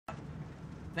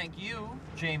Thank you,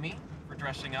 Jamie, for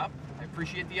dressing up. I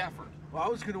appreciate the effort. Well, I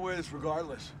was going to wear this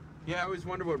regardless. Yeah, I always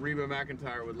wondered what Reba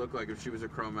McEntire would look like if she was a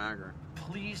Cro-Magger.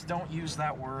 Please don't use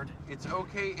that word. It's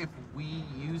okay if we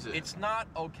use it. It's not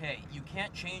okay. You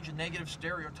can't change a negative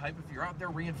stereotype if you're out there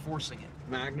reinforcing it.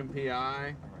 Magnum PI, All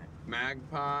right.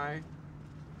 Magpie,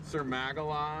 Sir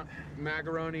Magalot,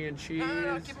 macaroni and cheese.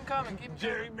 No, keep them coming. Keep them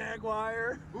Jerry coming.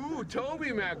 Maguire. Ooh,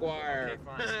 Toby Maguire.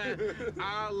 Okay, fine.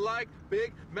 I like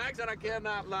Big Macs and I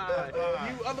cannot lie.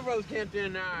 You other brothers can't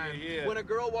deny. Yeah. When a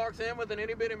girl walks in with an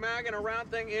itty bitty mag and a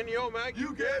round thing in your mag,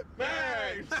 you get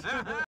mags.